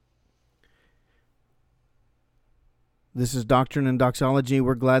This is Doctrine and Doxology.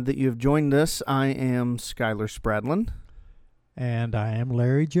 We're glad that you have joined us. I am Skylar Spradlin. And I am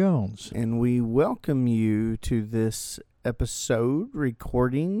Larry Jones. And we welcome you to this episode,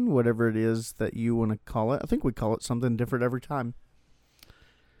 recording, whatever it is that you want to call it. I think we call it something different every time.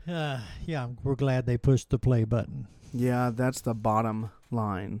 We're glad they pushed the play button. Yeah, that's the bottom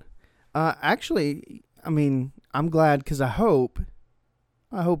line. Actually, I'm glad because I hope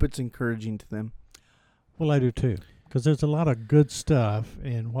it's encouraging to them. Well, I do too. Because there's a lot of good stuff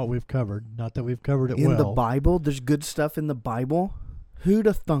in what we've covered. Not that we've covered it well. In the Bible? There's good stuff in the Bible? Who'd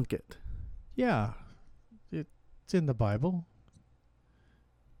have thunk it? Yeah. It's in the Bible.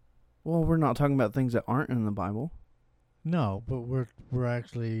 Well, we're not talking about things that aren't in the Bible. No, but we're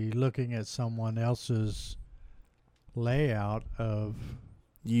actually looking at someone else's layout of...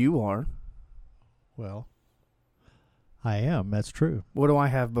 You are. Well, I am. That's true. What do I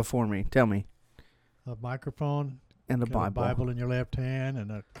have before me? Tell me. A microphone... And a Bible. A Bible in your left hand and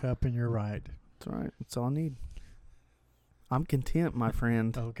a cup in your right. That's right. That's all I need. I'm content, my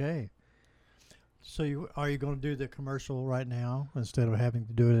friend. Okay. So are you going to do the commercial right now instead of having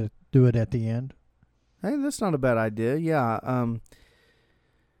to do it at the end? Hey, that's not a bad idea. Yeah.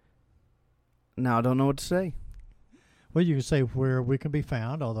 Now I don't know what to say. Well, you can say where we can be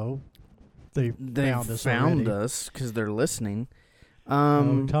found, although they found us because they're listening.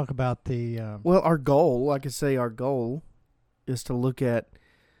 Talk about the... our goal is to look at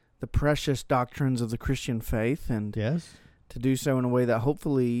the precious doctrines of the Christian faith and yes, to do so in a way that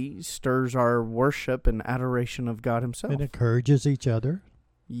hopefully stirs our worship and adoration of God himself. It encourages each other.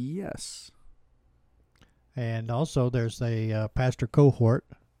 Yes. And also there's a pastor cohort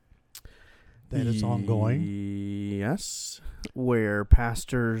that is ongoing. Yes, where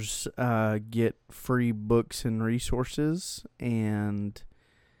pastors get free books and resources, and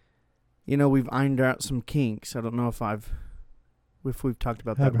we've ironed out some kinks. I don't know if we've talked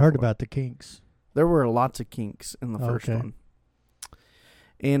about that. I haven't heard about the kinks. There were lots of kinks in the first one,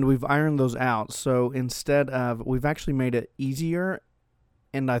 and we've ironed those out. So we've actually made it easier,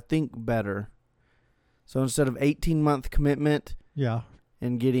 and I think better. So instead of 18-month commitment,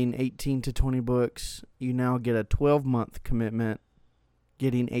 and getting 18 to 20 books, you now get a 12-month commitment,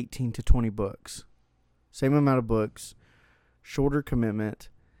 getting 18 to 20 books. Same amount of books, shorter commitment.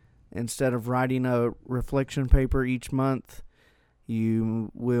 Instead of writing a reflection paper each month,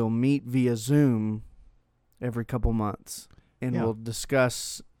 you will meet via Zoom every couple months, and we'll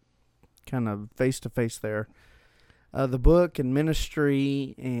discuss kind of face-to-face there the book and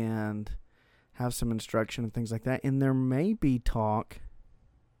ministry and have some instruction and things like that. And there may be talk...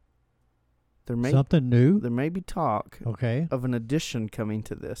 Something new? There may be talk of an addition coming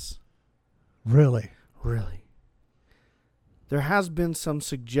to this. Really? Really. There has been some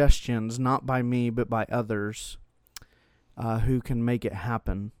suggestions, not by me, but by others who can make it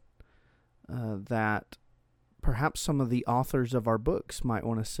happen, that perhaps some of the authors of our books might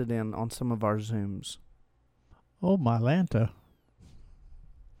want to sit in on some of our Zooms. Oh, my Lanta.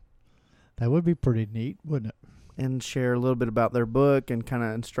 That would be pretty neat, wouldn't it? And share a little bit about their book and kind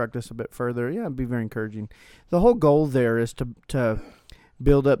of instruct us a bit further. Yeah, it'd be very encouraging. The whole goal there is to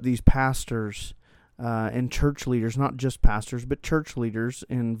build up these pastors and church leaders, not just pastors, but church leaders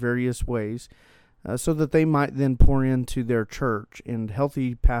in various ways, so that they might then pour into their church. And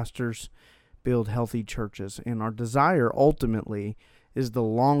healthy pastors build healthy churches. And our desire ultimately is the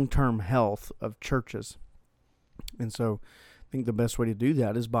long-term health of churches. And so I think the best way to do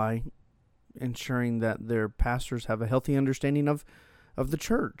that is by ensuring that their pastors have a healthy understanding of the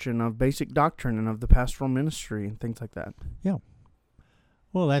church and of basic doctrine and of the pastoral ministry and things like that. Yeah.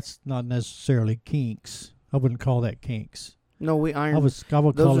 Well, that's not necessarily kinks. I wouldn't call that kinks. No, we iron. I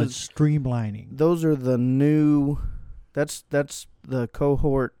would call it streamlining. Those are the new. That's the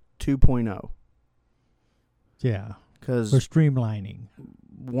cohort 2.0. Yeah. Because we're streamlining.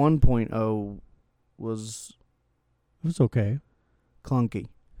 1.0 was. It was okay. Clunky.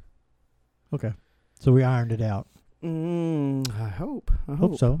 Okay, so we ironed it out. I hope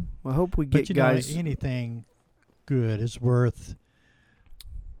so. I hope we get guys. Anything good is worth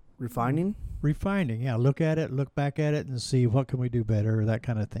refining. Yeah, look at it, look back at it, and see what can we do better, that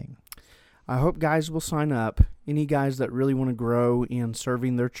kind of thing. I hope guys will sign up. Any guys that really want to grow in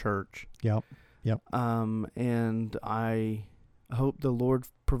serving their church. Yep. And I hope the Lord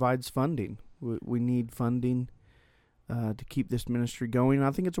provides funding. We need funding to keep this ministry going.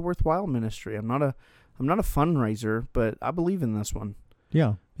 I think it's a worthwhile ministry. I'm not a fundraiser, but I believe in this one.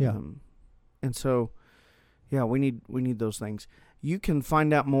 Yeah. And so, we need those things. You can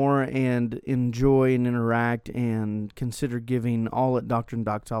find out more and enjoy and interact and consider giving all at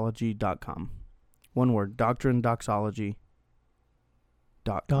doctrinedoxology.com. One word. Doctrine, doxology.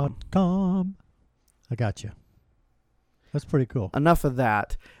 .com. I got you. That's pretty cool. Enough of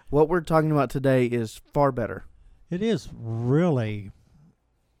that. What we're talking about today is far better. It is really,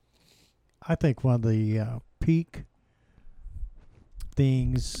 I think, one of the peak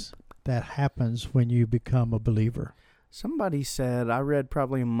things that happens when you become a believer. Somebody said, I read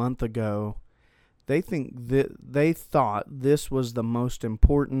probably a month ago, they thought this was the most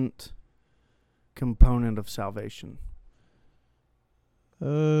important component of salvation.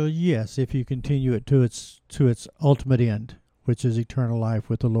 Yes, if you continue it to its ultimate end, which is eternal life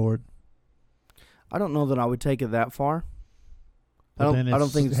with the Lord. I don't know that I would take it that far. I don't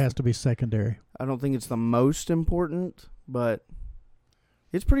think it has to be secondary. I don't think it's the most important, but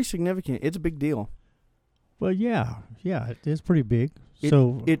it's pretty significant. It's a big deal. Well, yeah, it is pretty big.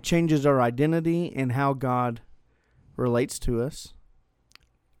 It changes our identity and how God relates to us.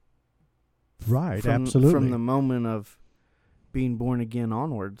 Right, absolutely. From the moment of being born again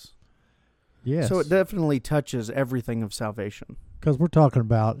onwards. Yes. So it definitely touches everything of salvation. Because we're talking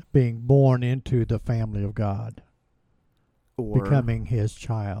about being born into the family of God. Or becoming His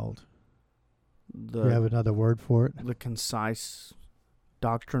child. Do you have another word for it? The concise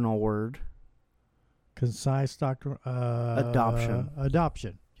doctrinal word. Concise doctrine? Adoption.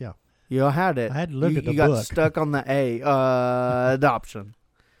 Adoption, yeah. You had it. I had to look at the book. You got stuck on the A. Adoption.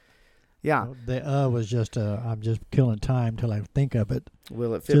 Yeah. Well, the was just I'm just killing time till I think of it.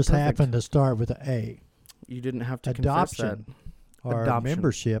 Will it fit just perfect? happened to start with an A. You didn't have to Adoption, confess that. Or Adoption.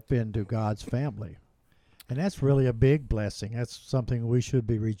 membership into God's family. And that's really a big blessing. That's something we should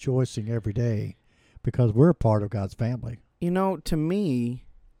be rejoicing every day because we're part of God's family. You know, to me,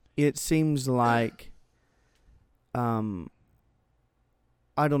 it seems like, I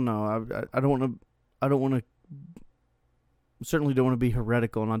don't know. I don't want to. Certainly don't want to be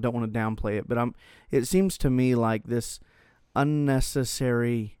heretical, and I don't want to downplay it. But it seems to me like this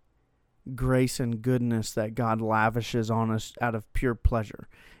unnecessary grace and goodness that God lavishes on us out of pure pleasure.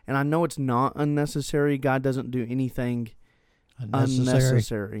 And I know it's not unnecessary. God doesn't do anything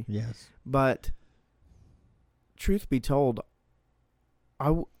unnecessary. Yes. But truth be told,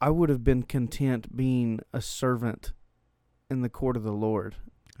 I would have been content being a servant in the court of the Lord.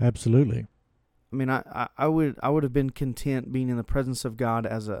 Absolutely. I mean, I would have been content being in the presence of God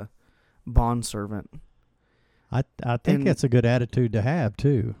as a bondservant. I think that's a good attitude to have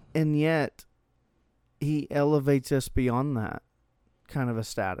too. And yet, He elevates us beyond that kind of a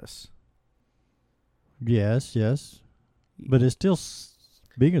status. Yes. But it's still,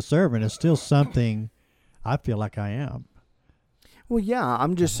 being a servant is still something I feel like I am. Well, yeah,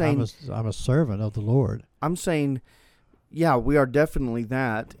 I'm just saying. I'm a servant of the Lord. I'm saying, yeah, we are definitely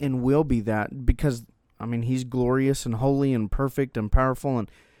that and will be that because, I mean, He's glorious and holy and perfect and powerful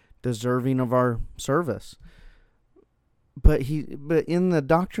and deserving of our service. But in the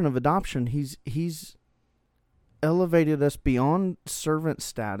doctrine of adoption, He's elevated us beyond servant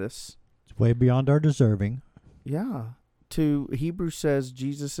status. It's way beyond our deserving. Yeah. Hebrews says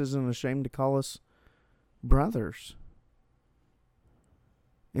Jesus isn't ashamed to call us brothers.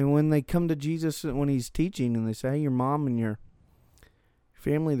 And when they come to Jesus, when He's teaching, and they say, hey, your mom and your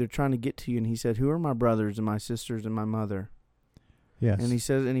family, they're trying to get to you. And He said, who are my brothers and my sisters and my mother? Yes. And He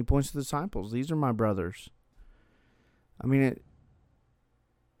says, and He points to the disciples. These are my brothers. I mean,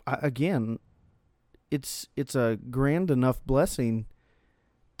 it's a grand enough blessing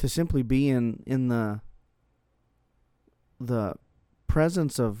to simply be in the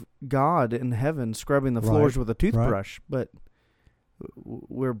presence of God in heaven, scrubbing the floors with a toothbrush. Right. But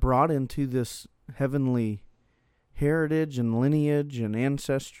we're brought into this heavenly heritage and lineage and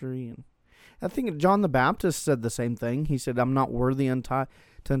ancestry. And I think John the Baptist said the same thing. He said, I'm not worthy to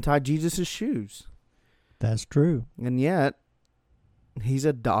untie Jesus' shoes. That's true. And yet, he's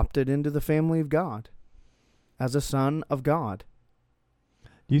adopted into the family of God as a son of God.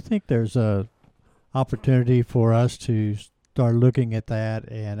 Do you think there's a opportunity for us to start looking at that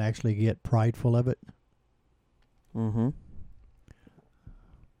and actually get prideful of it? Mm-hmm.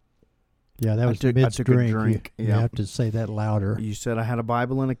 Yeah, that was mid-drink. You have to say that louder. You said I had a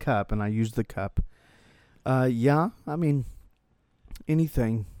Bible in a cup, and I used the cup. Yeah, I mean,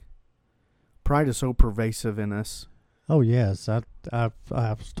 anything. Pride is so pervasive in us. Oh, yes. I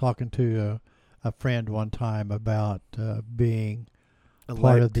was talking to a friend one time about being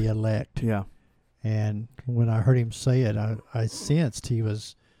part of the elect. Yeah. And when I heard him say it, I sensed he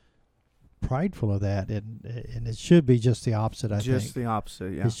was prideful of that, and it should be just the opposite. I think just the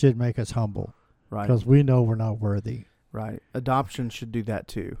opposite. Yeah, it should make us humble, right? Because we know we're not worthy. Right. Adoption should do that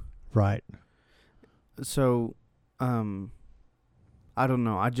too. Right. So, I don't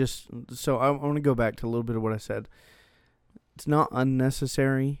know. I want to go back to a little bit of what I said. It's not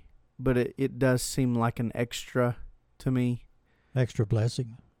unnecessary, but it does seem like an extra to me. Extra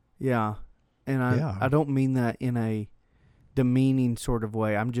blessing. Yeah. And I don't mean that in a demeaning sort of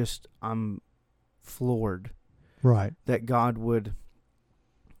way. I'm floored. Right. That God would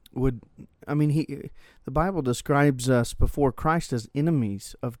I mean, the Bible describes us before Christ as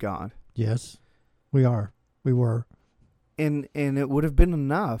enemies of God. Yes. We are. We were. And it would have been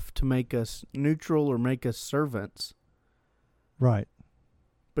enough to make us neutral or make us servants. Right.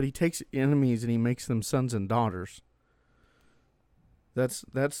 But he takes enemies and he makes them sons and daughters. That's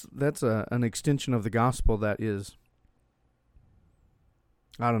an extension of the gospel that is,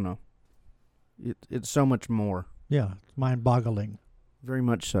 I don't know. It's so much more. Yeah, it's mind-boggling. Very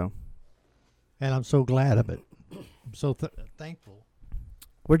much so. And I'm so glad of it. I'm so thankful.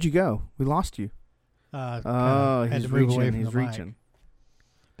 Where'd you go? We lost you. He's reaching. He's reaching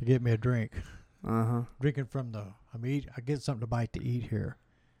to get me a drink. Drinking from I get something to bite to eat here.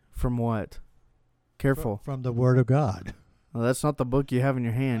 From what? Careful. From the Word of God. Well, that's not the book you have in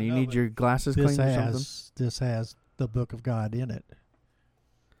your hand. You need your glasses cleaned or something? This has the book of God in it.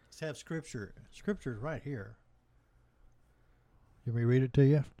 Let's have Scripture. Scripture's right here. Let me read it to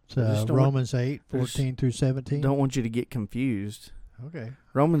you. It's Romans 8, 14 through 17. Don't want you to get confused. Okay.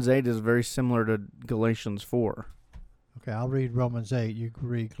 Romans 8 is very similar to Galatians 4. Okay, I'll read Romans 8. You can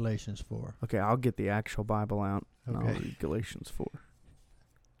read Galatians 4. Okay, I'll get the actual Bible out, and okay. I'll read Galatians 4.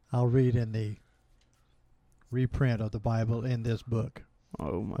 I'll read in the reprint of the Bible in this book.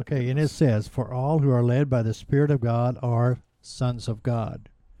 Oh, my Okay, goodness. And it says, "For all who are led by the Spirit of God are sons of God.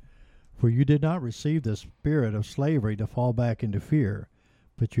 For you did not receive the spirit of slavery to fall back into fear,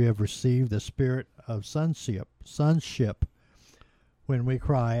 but you have received the spirit of sonship, when we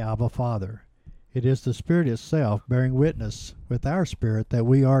cry, Abba, Father. It is the Spirit itself bearing witness with our spirit that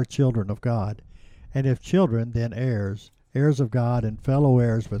we are children of God. And if children, then heirs, heirs of God and fellow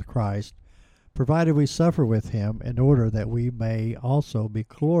heirs with Christ, provided we suffer with him in order that we may also be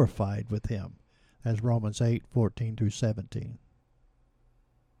glorified with him." That's Romans 8, 14 through 17.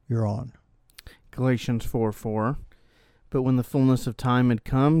 You're on. Galatians 4:4. "But when the fullness of time had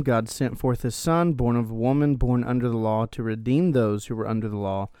come, God sent forth his Son, born of a woman, born under the law, to redeem those who were under the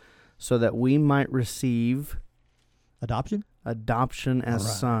law, so that we might receive adoption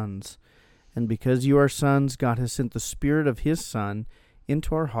as sons. And because you are sons, God has sent the Spirit of his Son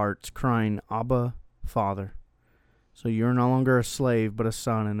into our hearts, crying, Abba, Father. So you're no longer a slave, but a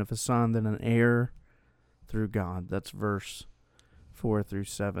son, and if a son, then an heir through God." That's verse 4 through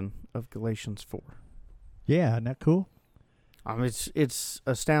 7 of Galatians 4. Yeah, isn't that cool? It's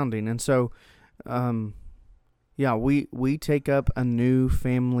astounding. And so, we take up a new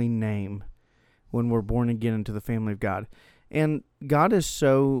family name when we're born again into the family of God. And God is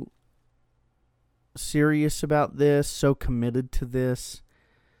so serious about this, so committed to this,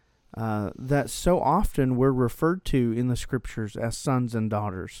 that so often we're referred to in the Scriptures as sons and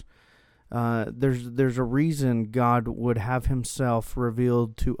daughters. There's a reason God would have himself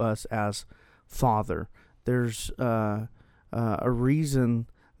revealed to us as Father. There's a reason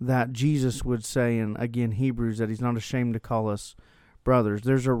that Jesus would say in, again, Hebrews, that he's not ashamed to call us brothers.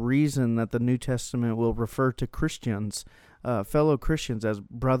 There's a reason that the New Testament will refer to Christians, fellow Christians, as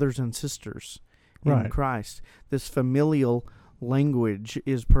brothers and sisters in Christ. This familial language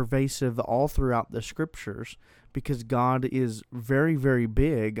is pervasive all throughout the Scriptures because God is very, very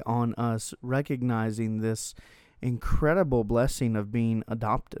big on us recognizing this incredible blessing of being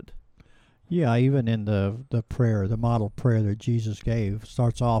adopted. Yeah, even in the prayer, the model prayer that Jesus gave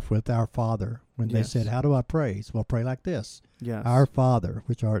starts off with Our Father. When they said, "How do I pray?" Well, pray like this. Yes. "Our Father,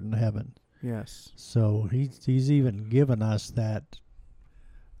 which art in heaven." Yes. So he's even given us that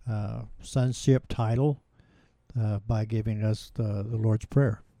sonship title by giving us the Lord's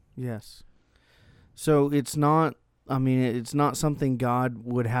Prayer. Yes. So it's not something God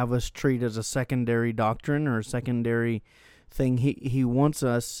would have us treat as a secondary doctrine or a secondary thing. He wants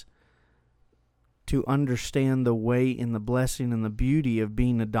us to understand the weight and the blessing and the beauty of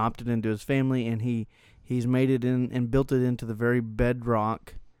being adopted into his family, and he's made it in and built it into the very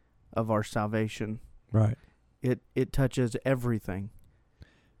bedrock of our salvation. Right. It touches everything.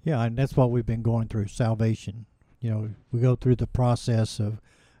 Yeah, and that's what we've been going through, salvation. We go through the process of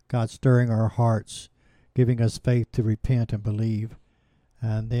God stirring our hearts, giving us faith to repent and believe,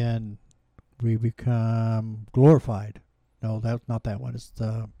 and then we become glorified. No, that's not that one. It's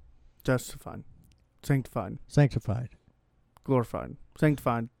the justified. Sanctified. Glorified.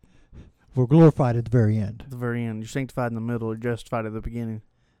 Sanctified. We're glorified at the very end. At the very end. You're sanctified in the middle. You're justified at the beginning.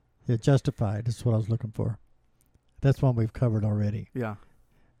 Yeah, justified is what I was looking for. That's one we've covered already. Yeah.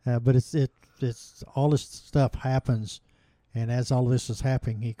 But it's all this stuff happens, and as all this is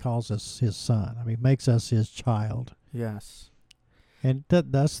happening, he calls us his son. I mean, makes us his child. Yes. And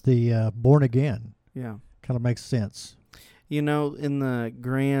that's the born again. Yeah. Kind of makes sense. You know, in the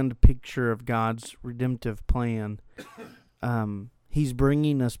grand picture of God's redemptive plan, he's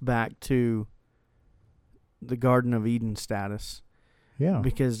bringing us back to the Garden of Eden status. Yeah.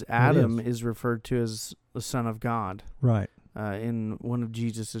 Because Adam is referred to as the son of God. Right. In one of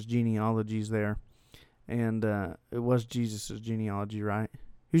Jesus' genealogies there. And it was Jesus' genealogy, right?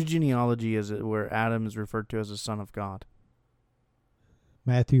 Whose genealogy is it where Adam is referred to as the son of God?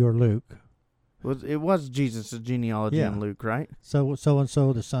 Matthew or Luke. It was Jesus' genealogy in Luke, right?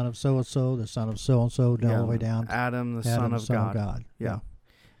 So-and-so, the son of so-and-so, the son of so-and-so, down all the way down. Adam, the son of God. Yeah.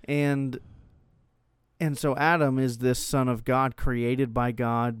 And so Adam is this son of God, created by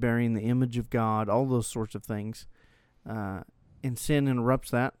God, bearing the image of God, all those sorts of things. And sin interrupts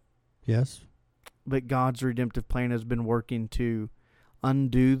that. Yes. But God's redemptive plan has been working to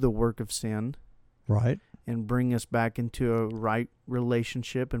undo the work of sin. Right. And bring us back into a right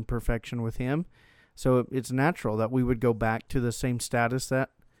relationship and perfection with him. So it's natural that we would go back to the same status that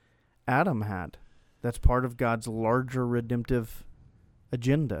Adam had. That's part of God's larger redemptive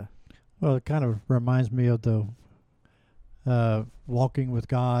agenda. Well, it kind of reminds me of the walking with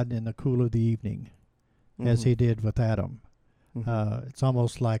God in the cool of the evening, as he did with Adam. Mm-hmm. It's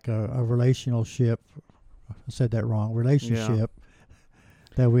almost like a relationship. I said that wrong. Relationship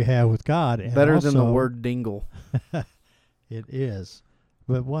that we have with God. And better also, than the word dingle. It is.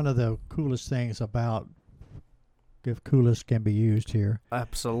 But one of the coolest things about, if coolest can be used here.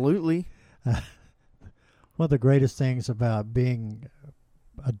 Absolutely. One of the greatest things about being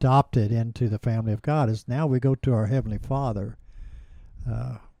adopted into the family of God is now we go to our Heavenly Father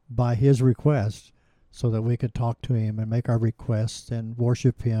by his request, so that we could talk to him and make our requests and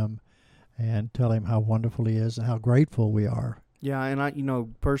worship him and tell him how wonderful he is and how grateful we are. Yeah,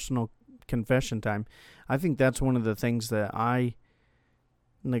 and personal confession time. I think that's one of the things that I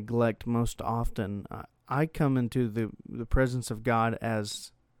neglect most often. I come into the presence of God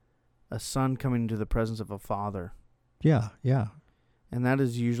as a son coming into the presence of a father. Yeah, yeah. And that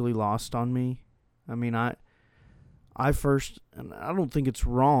is usually lost on me. I mean, I first, and I don't think it's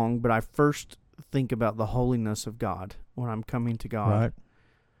wrong, but I first think about the holiness of God when I'm coming to God. Right.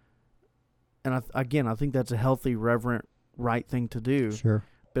 And I think that's a healthy, reverent, right thing to do. Sure.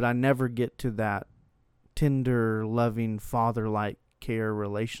 But I never get to that tender, loving, father-like care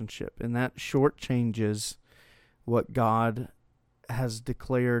relationship. And that shortchanges what God has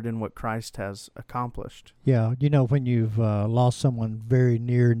declared and what Christ has accomplished. Yeah, when you've lost someone very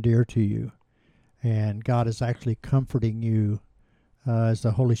near and dear to you, and God is actually comforting you as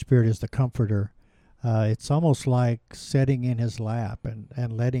the Holy Spirit is the comforter, it's almost like sitting in his lap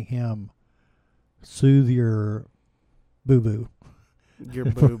and letting him soothe your boo-boo. Your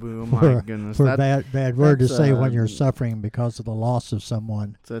boo-boo, my goodness. For a bad word to say when you're suffering because of the loss of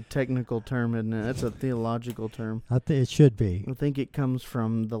someone. It's a technical term, isn't it? It's a theological term. I think it should be. I think it comes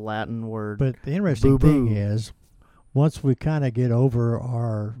from the Latin word. But the interesting thing is, once we kind of get over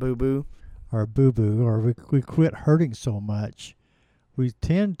our boo-boo, or we quit hurting so much, we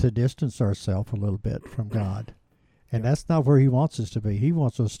tend to distance ourselves a little bit from God. And that's not where he wants us to be. He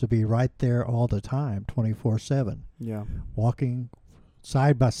wants us to be right there all the time, 24/7. Yeah. Walking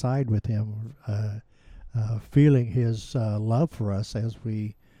side by side with him, feeling his love for us as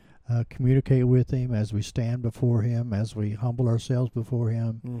we communicate with him, as we stand before him, as we humble ourselves before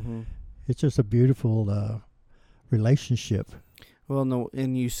him. Mm-hmm. It's just a beautiful relationship. Well, no,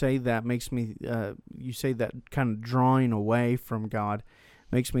 and you say that makes me, you say that kind of drawing away from God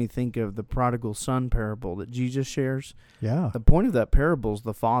makes me think of the prodigal son parable that Jesus shares. Yeah. The point of that parable is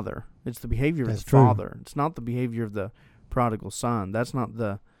the father. It's the behavior of the father. It's not the behavior of the prodigal son. That's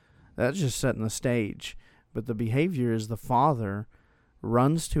just setting the stage. But the behavior is the father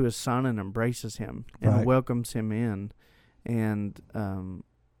runs to his son and embraces him and welcomes him in and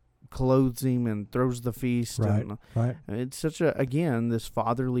clothes him and throws the feast. Right. It's such this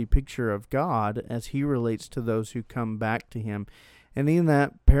fatherly picture of God as he relates to those who come back to him. And in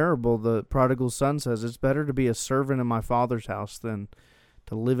that parable, the prodigal son says, it's better to be a servant in my father's house than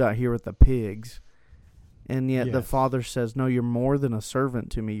to live out here with the pigs. And yet the father says, no, you're more than a servant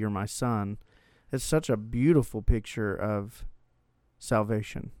to me. You're my son. It's such a beautiful picture of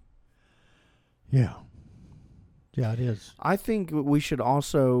salvation. Yeah. Yeah, it is. I think we should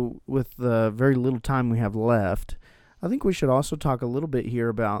also, with the very little time we have left, I think we should also talk a little bit here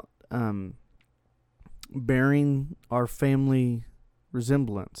about bearing our family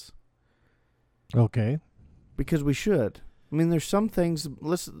resemblance. Okay. because we should. I mean, there's some things,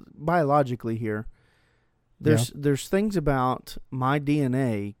 biologically here, there's things about my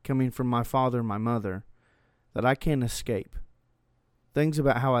DNA coming from my father and my mother that I can't escape. Things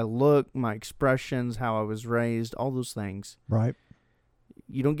about how I look, my expressions, how I was raised, all those things. Right.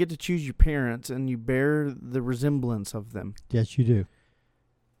 You don't get to choose your parents, and you bear the resemblance of them. Yes, you do.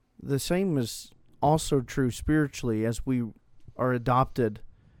 The same is also true spiritually. As we are adopted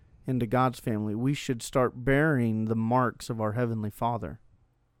into God's family, we should start bearing the marks of our Heavenly Father.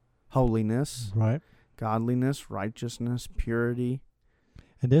 Holiness, right, godliness, righteousness, purity.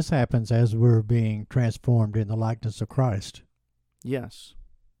 And this happens as we're being transformed in the likeness of Christ. Yes.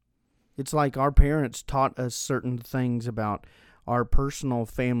 It's like our parents taught us certain things about our personal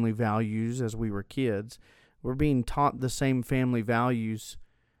family values as we were kids. We're being taught the same family values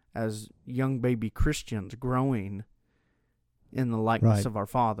as young baby Christians growing in the likeness of our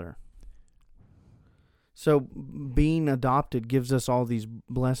Father. So being adopted gives us all these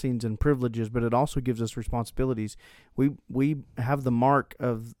blessings and privileges, but it also gives us responsibilities. We have the mark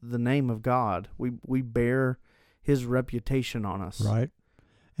of the name of God. We bear His reputation on us. Right.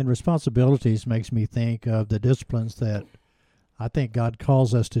 And responsibilities makes me think of the disciplines that I think God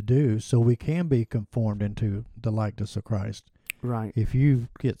calls us to do so we can be conformed into the likeness of Christ. Right. If you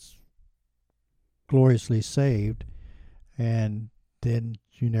get gloriously saved and then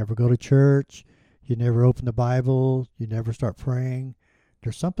you never go to church, you never open the Bible, you never start praying,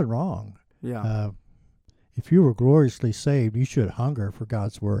 there's something wrong. Yeah. If you were gloriously saved, you should hunger for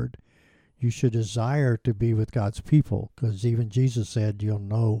God's word. You should desire to be with God's people, because even Jesus said, you'll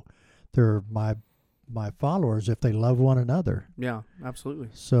know they're my followers if they love one another. Yeah, absolutely.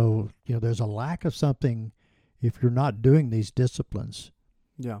 So, there's a lack of something if you're not doing these disciplines.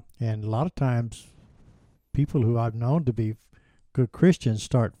 Yeah. And a lot of times, people who I've known to be good Christians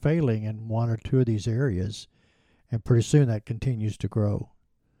start failing in one or two of these areas, and pretty soon that continues to grow.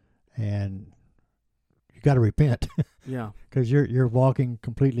 And you got to repent. Yeah. Because you're walking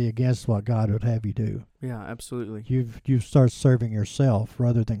completely against what God would have you do. Yeah, absolutely. You start serving yourself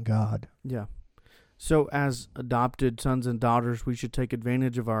rather than God. Yeah. So as adopted sons and daughters, we should take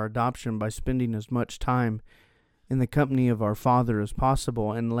advantage of our adoption by spending as much time in the company of our Father as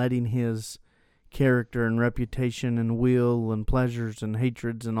possible, and letting His character and reputation and will and pleasures and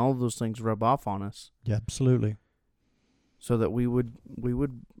hatreds and all those things rub off on us. Yeah, absolutely. So that we would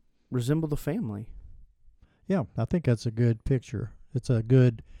resemble the family. Yeah, I think that's a good picture. It's a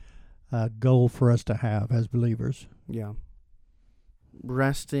good goal for us to have as believers. Yeah.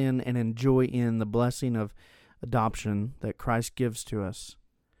 Rest in and enjoy in the blessing of adoption that Christ gives to us.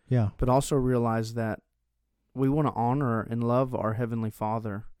 Yeah. But also realize that we want to honor and love our Heavenly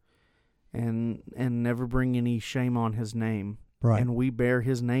Father and never bring any shame on His name. Right. And we bear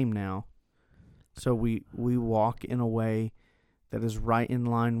His name now. So we walk in a way that is right in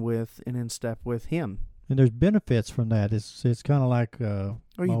line with and in step with Him. And there's benefits from that. It's kind of like...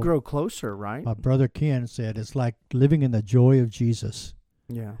 you grow closer, right? My brother Ken said it's like living in the joy of Jesus.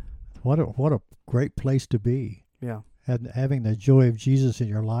 Yeah. What a great place to be. Yeah. Having the joy of Jesus in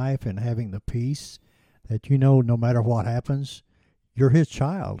your life and having the peace that no matter what happens, you're His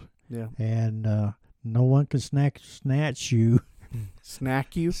child. Yeah. And no one can snatch you.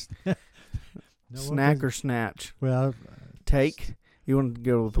 Snack you? Snack or snatch? Well... Take? You want to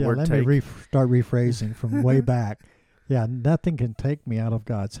go with the word let take? Let me start rephrasing from way back. Yeah, nothing can take me out of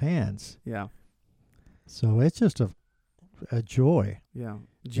God's hands. Yeah. So it's just a joy. Yeah.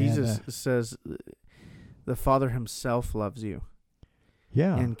 Jesus says the Father Himself loves you.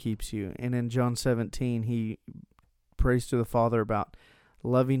 Yeah. And keeps you. And in John 17, He prays to the Father about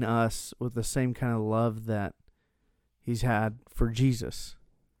loving us with the same kind of love that He's had for Jesus.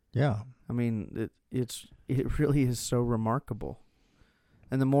 Yeah. I mean, it really is so remarkable.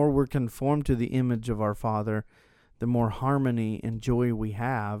 And the more we're conformed to the image of our Father, the more harmony and joy we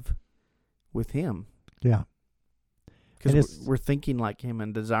have with Him. Yeah. Because we're thinking like Him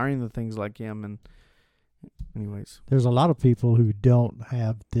and desiring the things like Him. And anyways. There's a lot of people who don't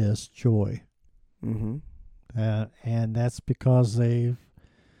have this joy. Mm-hmm. And that's because they've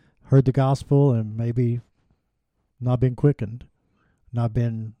heard the gospel and maybe not been quickened, not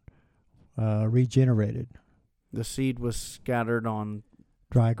been regenerated. The seed was scattered on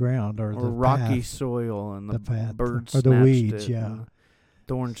dry ground or the rocky path, soil, and the birds or the weeds, and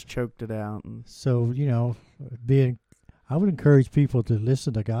thorns choked it out. And so I would encourage people to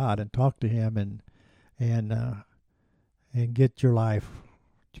listen to God and talk to Him and get your life.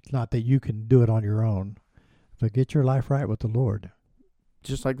 Not that you can do it on your own, but get your life right with the Lord.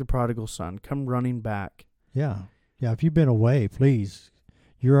 Just like the prodigal son, come running back. Yeah. If you've been away, please,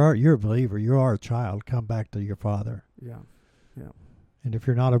 you're a believer. You are a child. Come back to your Father. Yeah. And if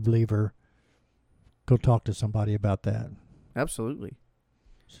you're not a believer, go talk to somebody about that. Absolutely.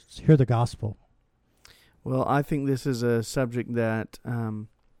 Hear the gospel. Well, I think this is a subject that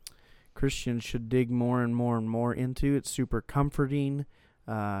Christians should dig more and more and more into. It's super comforting.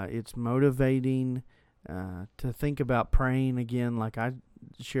 It's motivating to think about praying again, like I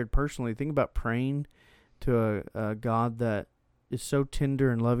shared personally. Think about praying to a God that is so tender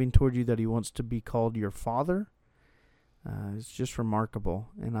and loving toward you that he wants to be called your Father. It's just remarkable,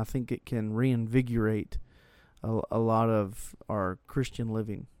 and I think it can reinvigorate a lot of our Christian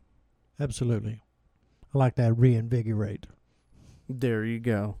living. Absolutely. I like that, reinvigorate. There you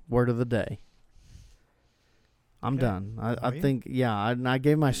go. Word of the day. I'm done. I think, I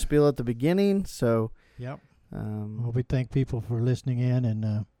gave my spiel at the beginning, so. Yep. Well, we thank people for listening in,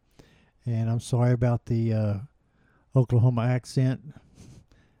 and I'm sorry about the Oklahoma accent.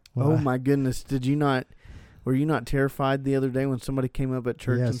 Well, oh my goodness! Were you not terrified the other day when somebody came up at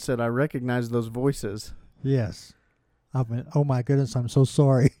church and said, "I recognize those voices"? Yes. I mean, oh my goodness! I'm so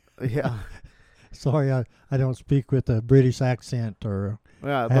sorry. Yeah. Sorry, I don't speak with a British accent or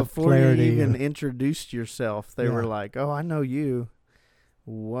have before clarity. You even introduced yourself, they were like, "Oh, I know you."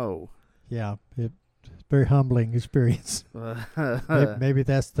 Whoa. Yeah, it's a very humbling experience. Maybe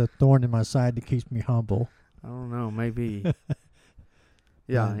that's the thorn in my side that keeps me humble. I don't know, maybe.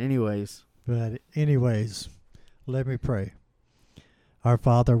 Yeah, anyways. But anyways, let me pray. Our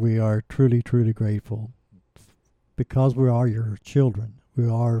Father, we are truly, truly grateful because we are your children.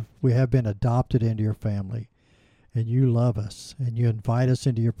 We have been adopted into your family, and you love us, and you invite us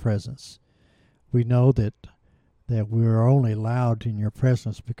into your presence. We know that we are only allowed in your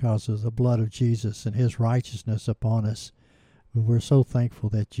presence because of the blood of Jesus and his righteousness upon us. We're so thankful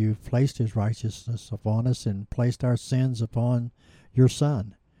that you've placed his righteousness upon us and placed our sins upon your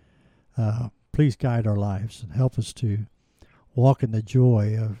Son. Please guide our lives and help us to walk in the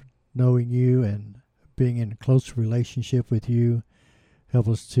joy of knowing you and being in close relationship with you. Help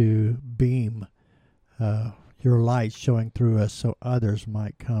us to beam your light showing through us so others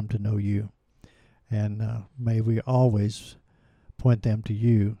might come to know you. And may we always point them to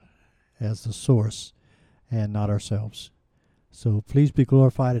you as the source and not ourselves. So please be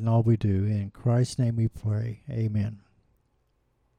glorified in all we do. In Christ's name we pray. Amen.